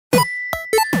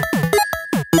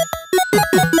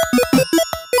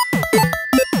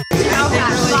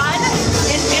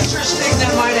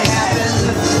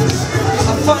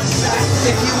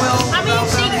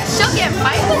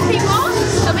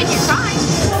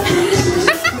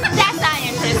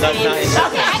That was nice.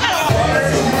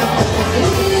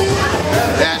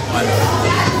 That one.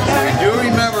 I do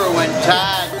remember when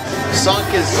Todd sunk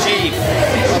his Jeep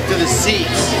up to the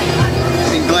seats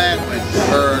in Gladwin,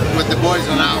 or with the boys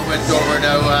and I went over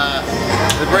to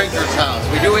the Brinker's house.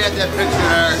 We do have that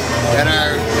picture in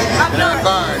our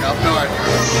barn up north.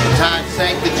 Todd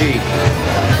sank the Jeep.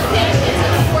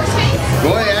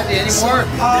 Go ahead, any more?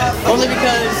 Only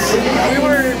because we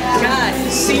were,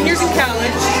 seniors in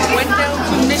college, went down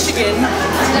to Michigan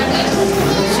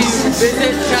to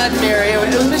visit Todd Mary. It was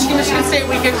Michigan State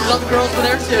weekend because all the girls were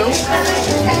there too.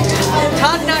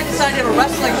 Todd and I decided to have a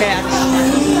wrestling match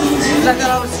because I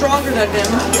thought I was stronger than him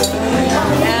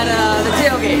at the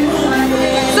tailgate.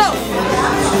 So,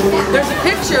 there's a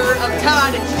picture of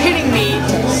Todd hitting me,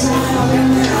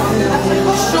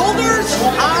 shoulders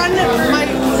on my,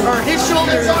 or his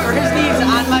shoulders, or his knees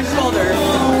on my shoulder.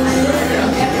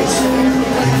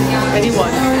 And he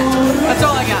won. That's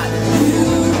all I got.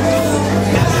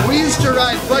 We used to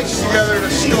ride bikes together to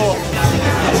school.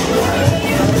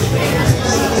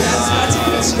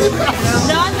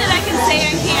 None that I can say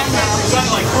on camera.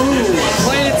 Ooh,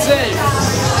 play it safe.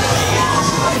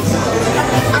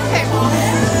 Okay.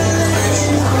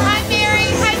 Hi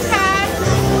Mary, hi Todd.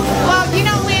 Well, you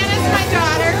know Lana's my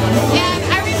daughter, and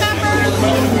I remember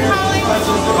calling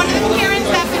one of the parents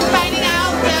up and finding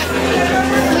out that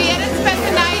we had spent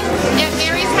the night at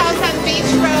Mary's house on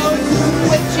Beach Road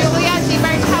with Julia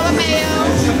DiBartolomeo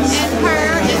and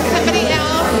her and somebody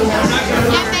else,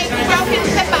 and they broke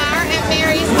into the bar at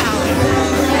Mary's house.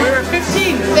 We were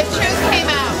 15. The truth came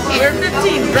out. We were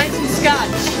 15, drank some scotch.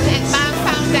 And Mom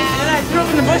found out. And I threw up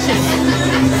in the bushes.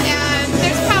 And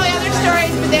there's probably other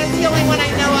stories, but that's the only one I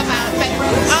know about. But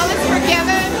all is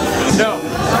forgiven. No.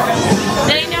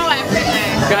 They know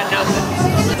everything. Got nothing.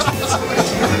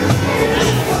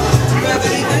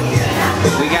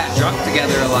 We got drunk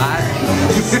together a lot.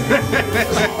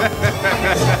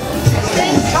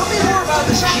 Tell me more about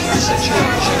this Jeep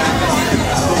situation.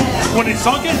 When he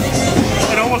sunk it,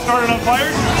 it almost started on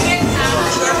fire.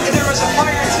 There was a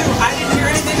fire too. I didn't hear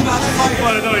anything about the fire.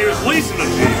 Well, no, he was leasing a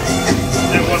Jeep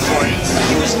at one point.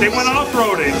 They went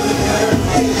off-roading,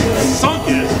 sunk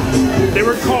it. They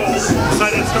were cold,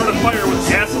 decided to start a fire with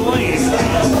gasoline.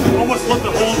 Almost lit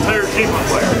the whole entire Jeep on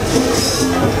fire.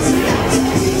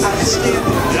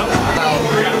 Yep.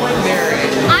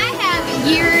 I have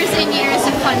years and years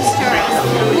of fun stories.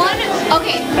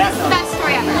 Best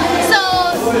story ever.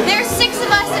 So there's 6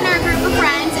 of us in our group of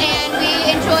friends, and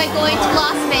we enjoy going to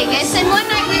Las Vegas. And one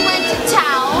night we went to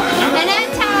Tao, and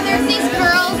at Tao there's these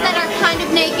girls that are kind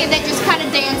of naked that just kind of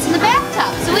dance in the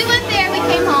bathtub. So we went there, we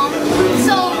came home.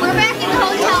 So we're back in the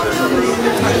hotel room.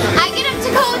 I get up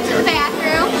to go to the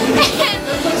bathroom, and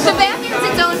the bathroom's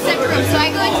its own separate room. So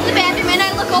I go into the bathroom and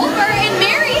I look over, and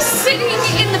Mary's sitting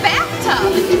in the bathtub.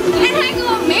 And I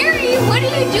go, Mary, what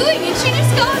are you doing? And she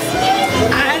just goes,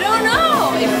 I don't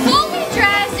know. Fully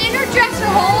dressed, in her dress,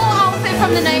 her whole outfit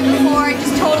from the night before,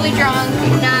 just totally drunk,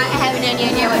 not having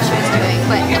any idea what she was doing.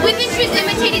 But we think she was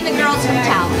imitating the girls from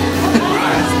Tao.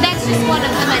 So that's just one of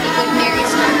the many good Mary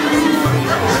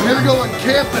stories. You're going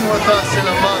camping with us in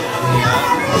a month.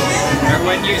 Or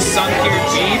when you sunk your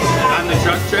Jeep on the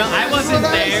truck trail. I wasn't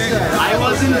there,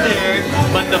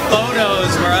 but the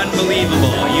photos were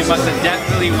unbelievable. You must have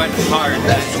definitely went hard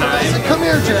that time. Come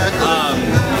here, Jack.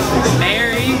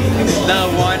 Mary, the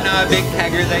one big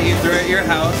kegger that you threw at your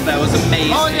house, that was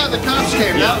amazing. Oh yeah, the cops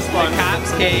came. That was fun. The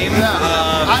cops came.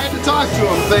 Yeah. I had to talk to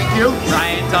him. Thank you.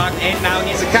 Ryan talked, and now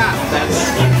he's a cop.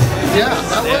 Yeah,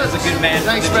 that was a good man.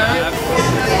 Thanks, Barry.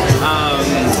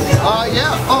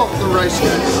 Yeah. Oh, the rice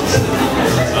guys.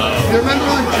 You remember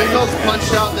when Jingles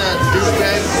punched out that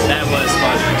douchebag? That was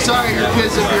fun. Sorry, your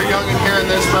kids, if you're young and hearing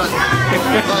this, but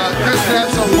Chris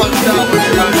Napsel punched out with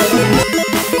your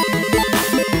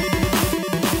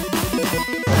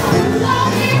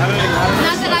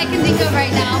Not that I can think of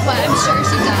right now, but I'm sure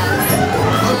she does.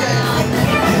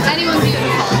 Anyone's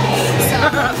beautiful. So.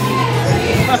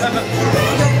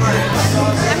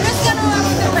 I'm just gonna walk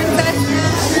with the princess.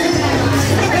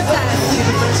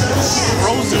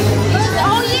 Frozen.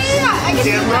 Oh yeah! I can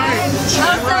Damn right.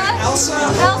 Elsa.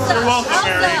 You're welcome,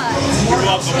 Mary. You're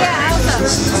welcome, Mary.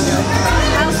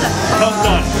 Elsa. Well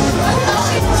done.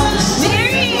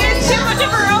 Mary is too much of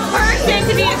her own person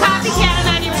to be a copycat of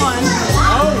anyone.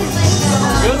 Oh,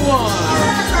 good one.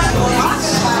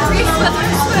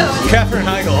 Catherine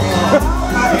Heigl.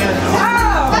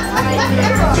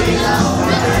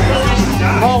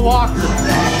 Paul Walker.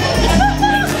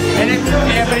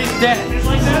 Yeah, but he's dead.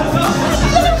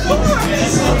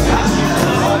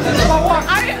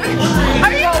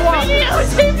 Are you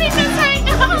videotaping this right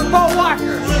now? Paul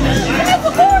Walker.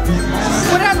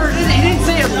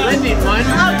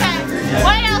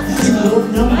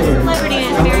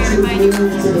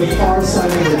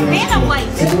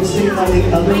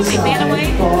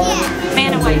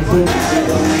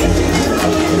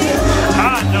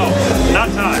 Not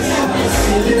Todd.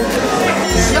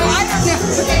 No, I don't know.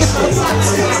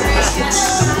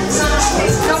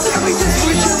 So can we just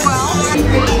wish you well?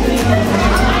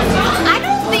 I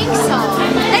don't think so.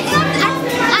 It's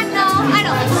not, no, I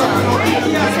don't think so.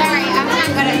 Sorry, I'm not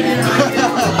good at it.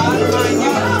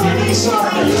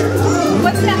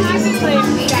 What's the hockey player?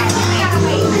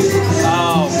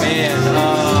 Oh man.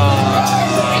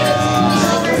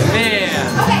 Man.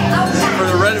 For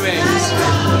the Red Wings.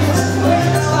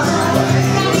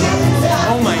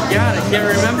 Oh my God, I can't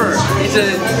remember. He's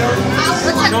a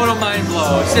total mind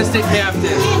blow. Assistant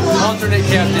captain, alternate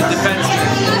captain, defenseman.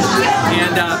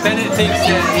 And Bennett thinks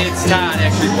that it's Todd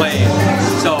actually playing.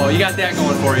 So you got that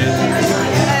going for you.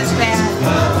 That's bad.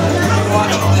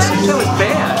 That was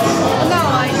bad. No,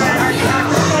 I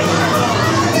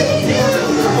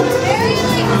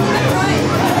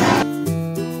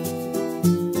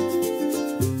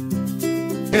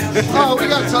Oh, we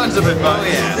got tons of advice. Oh,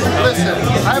 yeah. Listen,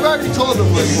 I've already told them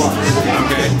what was.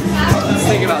 Okay. Let's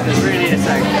think about this. We're gonna need a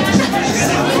second.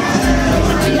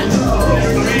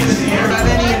 have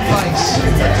any advice.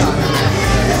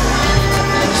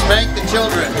 Spank the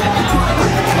children.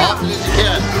 Often as you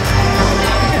can.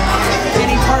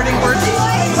 Any parting words?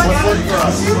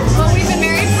 Well, we've been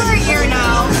married for a year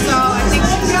now, so I think,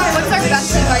 what's our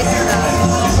best advice for them?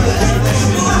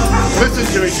 Listen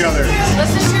to each other.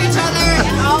 Listen to each other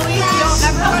and always don't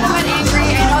ever go to bed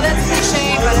angry. I know that's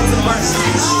cliche, but it's important.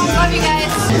 Love you guys.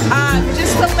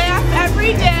 Just to laugh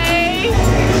every day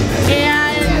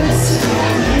and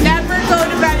never go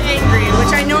to bed angry,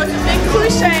 which I know is a big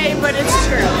cliche, but it's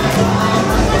true.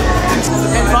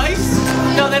 Advice?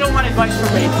 No, they don't want advice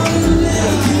from me.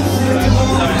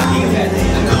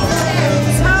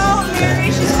 Tell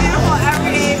Mary she's beautiful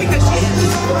every day because she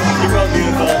is. Keep up,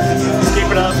 beautiful. Keep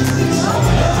it up.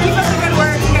 Keep up the good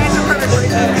work. You guys are perfect.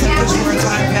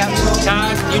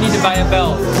 Todd, you need to buy a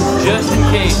belt. Just in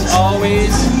case.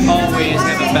 Always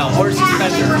have a belt. Or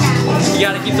suspenders. You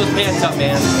gotta keep those pants up,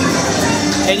 man.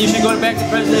 And you should go back to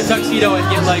President Tuxedo and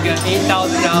get like an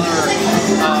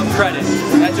 $8,000 credit.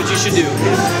 That's what you should do.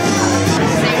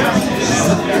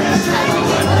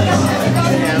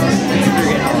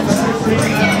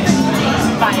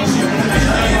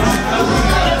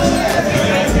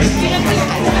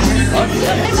 What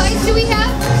advice do we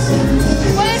have?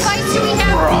 What advice do we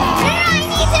have? Yeah, I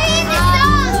need to eat this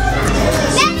song.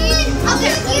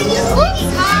 Okay.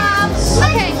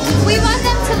 Okay. We want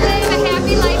them to live a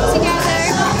happy life together.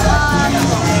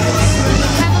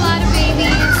 Have a lot of babies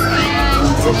and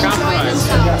enjoy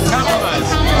themselves. Compromise.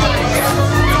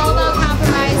 It's all about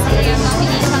compromising and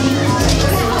loving each other.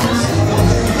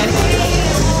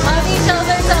 Love each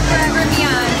other till forever and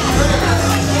beyond.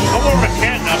 I'm over a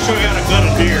cat and I'll show you how to gut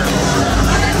a deer.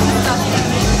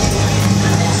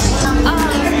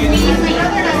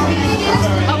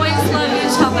 Always love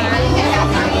each other.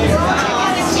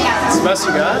 It's the best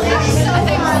you got? I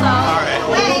think so. Alright.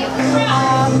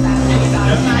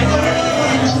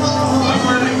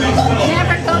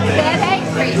 Never go to bed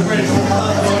angry.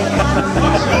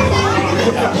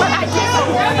 But I do.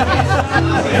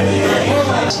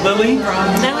 Lily?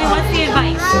 Lily, what's the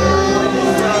advice?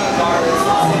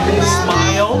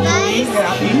 Smile, be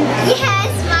happy. Yes,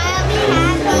 smile, be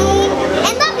happy,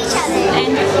 and love each other.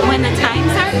 And when the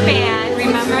times are bad,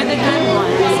 remember the good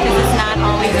ones, because it's not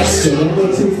always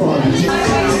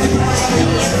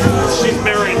She's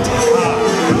married to Todd.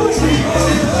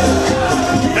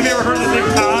 Have you ever heard the name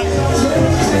Todd?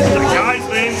 The guy's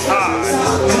name's Todd.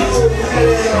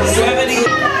 Do you have any?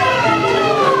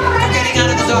 Getting out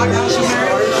of the doghouse, you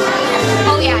married?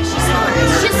 Oh yeah, she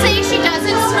snores. She'll say she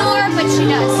doesn't snore, but she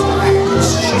does snore.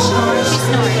 She snores. She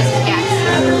snores, yes.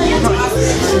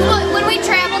 Well, when we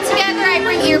travel together, I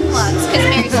bring earplugs, because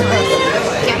Mary snores.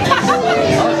 Okay.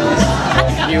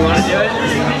 Do you want to do it?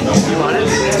 You want it?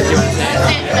 You want to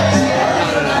say it?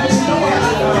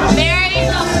 Mary,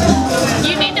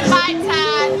 you need to buy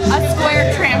Todd a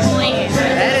square trampoline.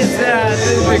 That is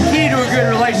the key to a good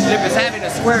relationship is having a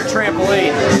square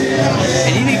trampoline.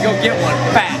 And you need to go get one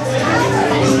fast.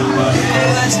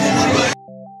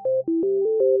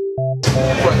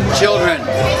 Children.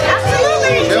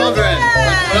 Absolutely. Children.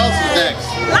 What else is next?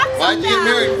 Why'd you get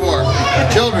married for?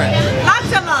 Children.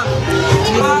 Lots of them.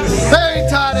 Hey,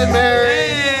 Todd and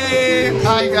Mary. Hey.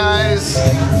 Hi, guys.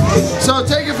 So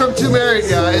take it from two married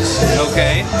guys.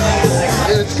 Okay.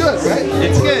 It's good, right?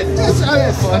 It's good. I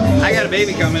had fun. I got a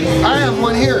baby coming. I have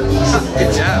one here.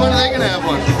 Good job. When are they going to have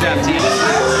one? Good job, team.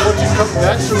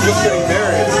 That's from just getting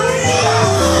married.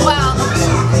 Well,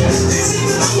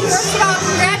 first of all,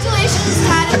 congratulations,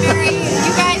 Todd and Mary.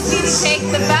 You guys need to take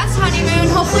the best honeymoon.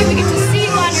 Hopefully we get to see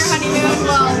you on your honeymoon.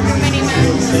 Well, your mini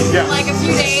moon. Yeah. Like a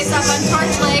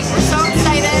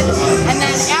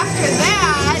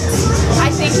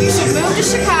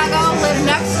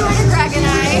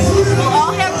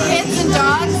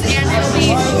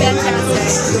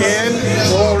And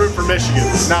we'll root for Michigan,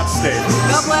 not state.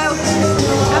 Go Blue.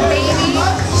 A baby. A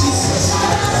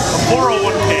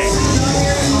 401k.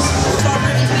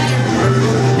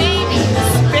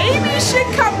 Baby should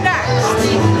come next.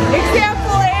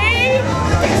 Example A,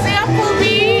 example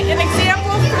B, and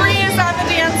example 3 is on the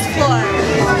dance floor.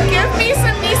 Give me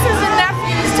some nieces and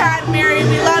nephews, Todd Mary.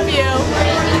 We love you.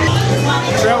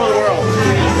 Travel the world.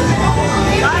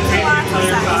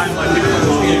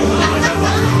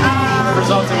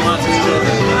 Results in lots of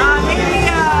children. Maybe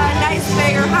a nice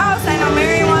bigger house. I know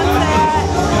Mary wants that.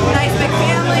 Nice big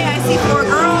family. I see 4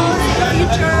 girls in the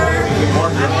future.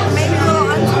 Maybe a little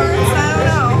Unsworth. I don't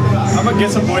know. I'm gonna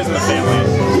get some boys in the family.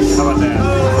 How about that?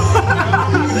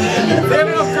 They have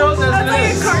enough girls as That's it like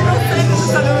a is. cardinal thing with the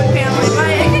Southern family. But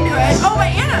I can do it. Oh,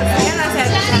 wait, Anna's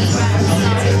had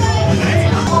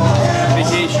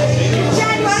Vacation.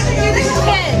 Dad, why don't you do this with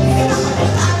kids?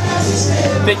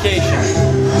 Vacation.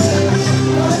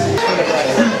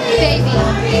 Baby.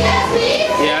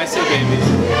 Yeah, I say baby.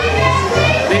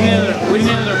 We need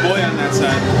another boy on that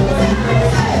side.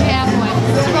 Yeah, boy.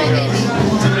 Boy, baby.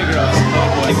 Too many girls. Oh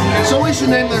boy. So we should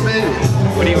name their baby.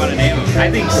 What do you want to name him? I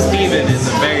think Steven is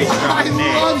a very I strong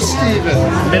name. love Steven.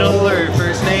 Middle or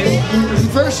first name?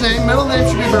 First name, middle name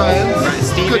should be Brian.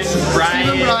 Steven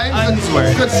Brian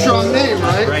Unsworth. Good strong name,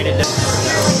 right? Write it down.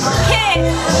 Kids.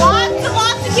 Lots and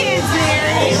lots of kids there.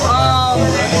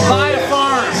 Buy a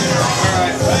farm.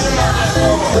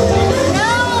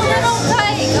 No, little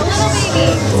tyke. A little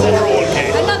baby. 401k.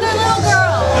 Another little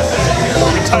girl.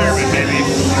 Retirement, baby.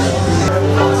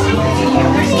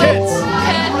 Kids.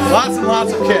 Lots and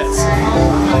lots of kids.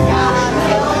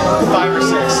 5 or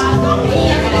 6.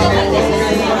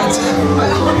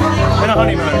 And a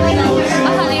honeymoon. A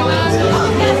honeymoon.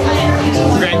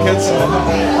 Grandkids.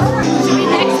 Should be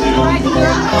next to right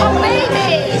girl. Oh, baby.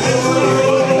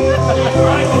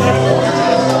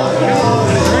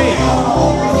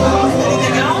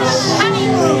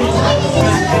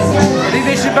 I think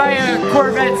they should buy a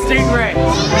Corvette Stingray.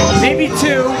 Maybe 2.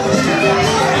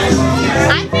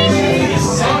 I think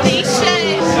they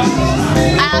should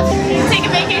take a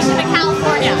vacation to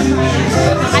California.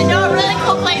 I know a really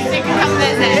cool place they can come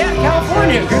visit. Yeah,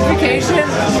 California. Good vacation. They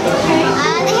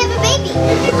have a baby.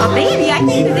 A baby? I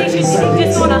think that they should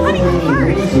just go on a honeymoon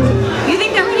first. You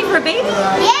think they're ready for a baby?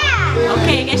 Yeah.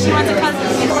 Okay, I guess she wants a cousin.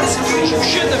 The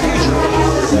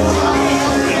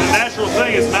natural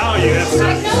thing is now you have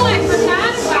sex. No, I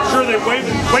forgot about Sure, they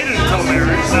waited until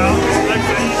marriage. Now, the next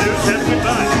thing you do is have a good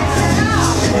time.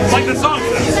 Like the song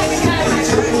says.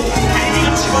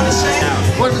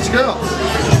 What's this girl?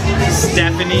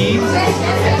 Stephanie,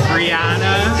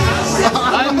 Brianna,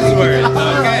 Unsworth.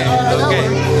 Okay, okay.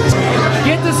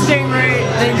 Get the Stingray,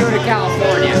 then go to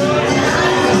California.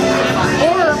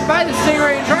 Or buy the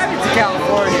Stingray and drive it to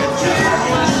California.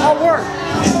 All work.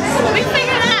 We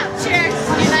figured it out. Cheers.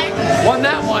 You like? Won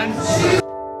that one.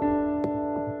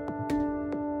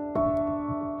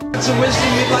 Some wisdom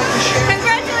you'd like to share?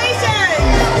 Congratulations.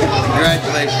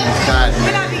 Congratulations, Todd. We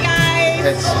love you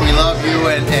guys. We love you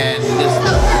and just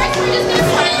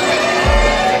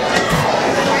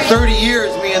 30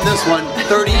 years, me and this one.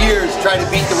 30 years, try to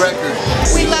beat the record.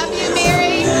 We love you,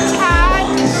 Mary. Todd,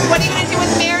 what are you going to do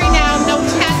with Mary now? No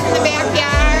tent in the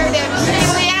backyard. And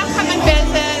Leanne will come and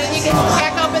visit, and you can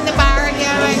crack open the bar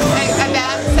again, I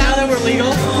bet. So, Now that we're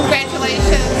legal.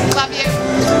 congratulations. Love you.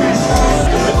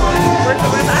 I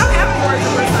don't have any words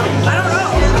of wisdom. I don't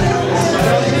know.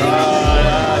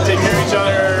 Take care of each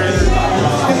other.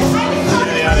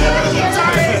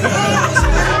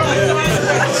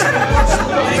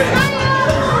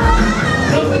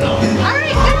 All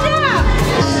right, good job.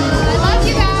 I love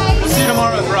you guys. See you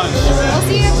tomorrow at brunch. We'll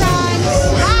see you at brunch.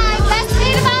 Bye. Best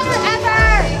date of honor ever.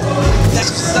 That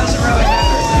doesn't really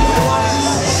matter.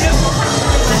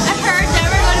 I heard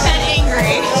never go to bed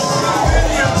angry.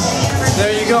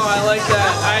 There you go. I like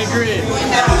that. I agree.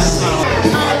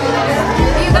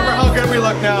 Remember how good we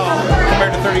look now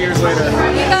compared to 30 years later.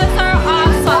 You guys are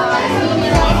awesome.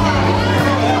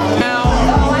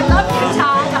 Oh, I love you,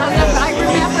 Todd. I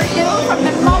remember you from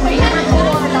the moment you were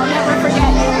born. I'll never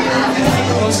forget you.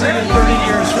 We'll see you in 30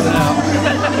 years from now.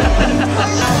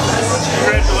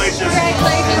 Congratulations.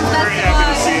 Congratulations. Very Best of happy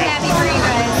to luck. see you. Happy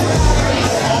birthday.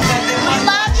 We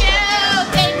love you.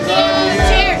 Thank you.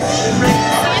 Cheers.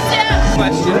 See you soon.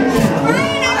 Question.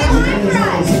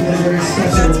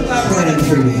 That's about running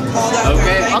through me. Called out.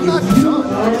 Okay. I'm not done.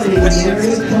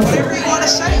 Whatever you want to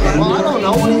say. Well, I don't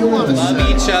know. What do you want love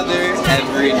each other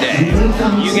every day.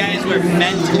 You guys were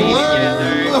meant to be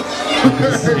together.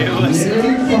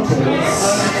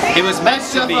 It was meant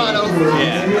to be.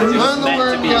 Yeah. Learn the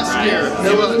word yes here.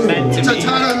 It was meant to be.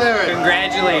 Todd Mary.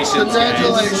 Congratulations.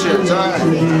 Congratulations. All right. I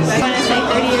want to say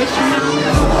 30 years from now.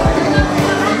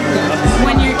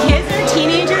 When your kids are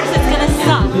teenagers, it's going to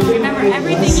suck. Remember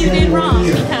everything you did wrong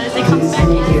because it comes back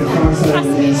in. Trust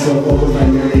me.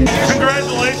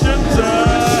 Congratulations.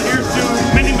 Here's to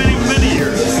many, many, many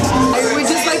years. We'd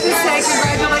just like to say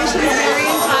congratulations, Mary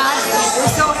and Todd.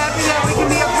 We're so happy that we can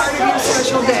be a part of your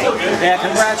special day. Yeah,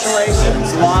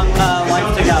 congratulations. Long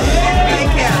life together.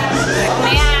 Thank you.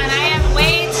 Man, I have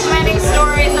way too many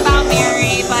stories about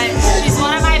Mary, but she's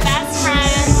one of my best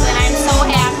friends, and I'm so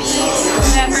happy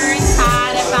that her and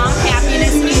Todd have found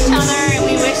happiness in each other, and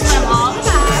we wish them all the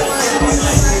best.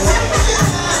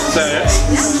 Say it.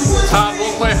 Todd,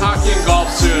 we'll play hockey and golf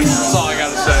soon. That's all I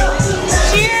gotta say.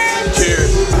 Cheers!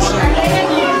 Cheers.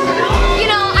 You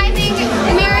know, I think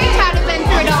Mary and Todd have been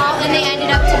through it all and they ended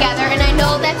up together, and I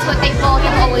know that's what they both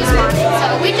have always wanted.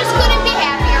 So we just couldn't be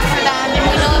happier for them, and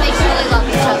we know they truly love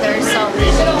each other. So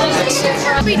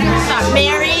we do stuff.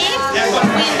 Mary,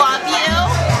 we love you.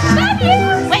 Love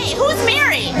you! Wait, who's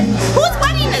Mary? Whose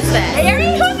wedding is this?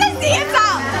 Mary, who's the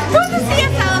CSL? Who's the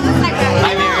CSL in the second?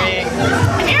 Hi, Mary.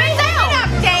 Mary's An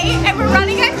update, and we're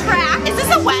running a track. Is this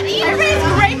a wedding? Everybody's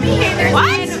great behavior.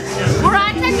 What? We're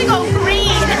on track to go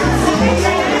green.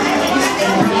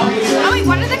 Oh wait,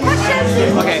 what are the questions?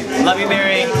 Okay, love you,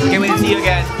 Mary. Can't wait to see you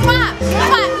again. Come on,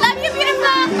 come on.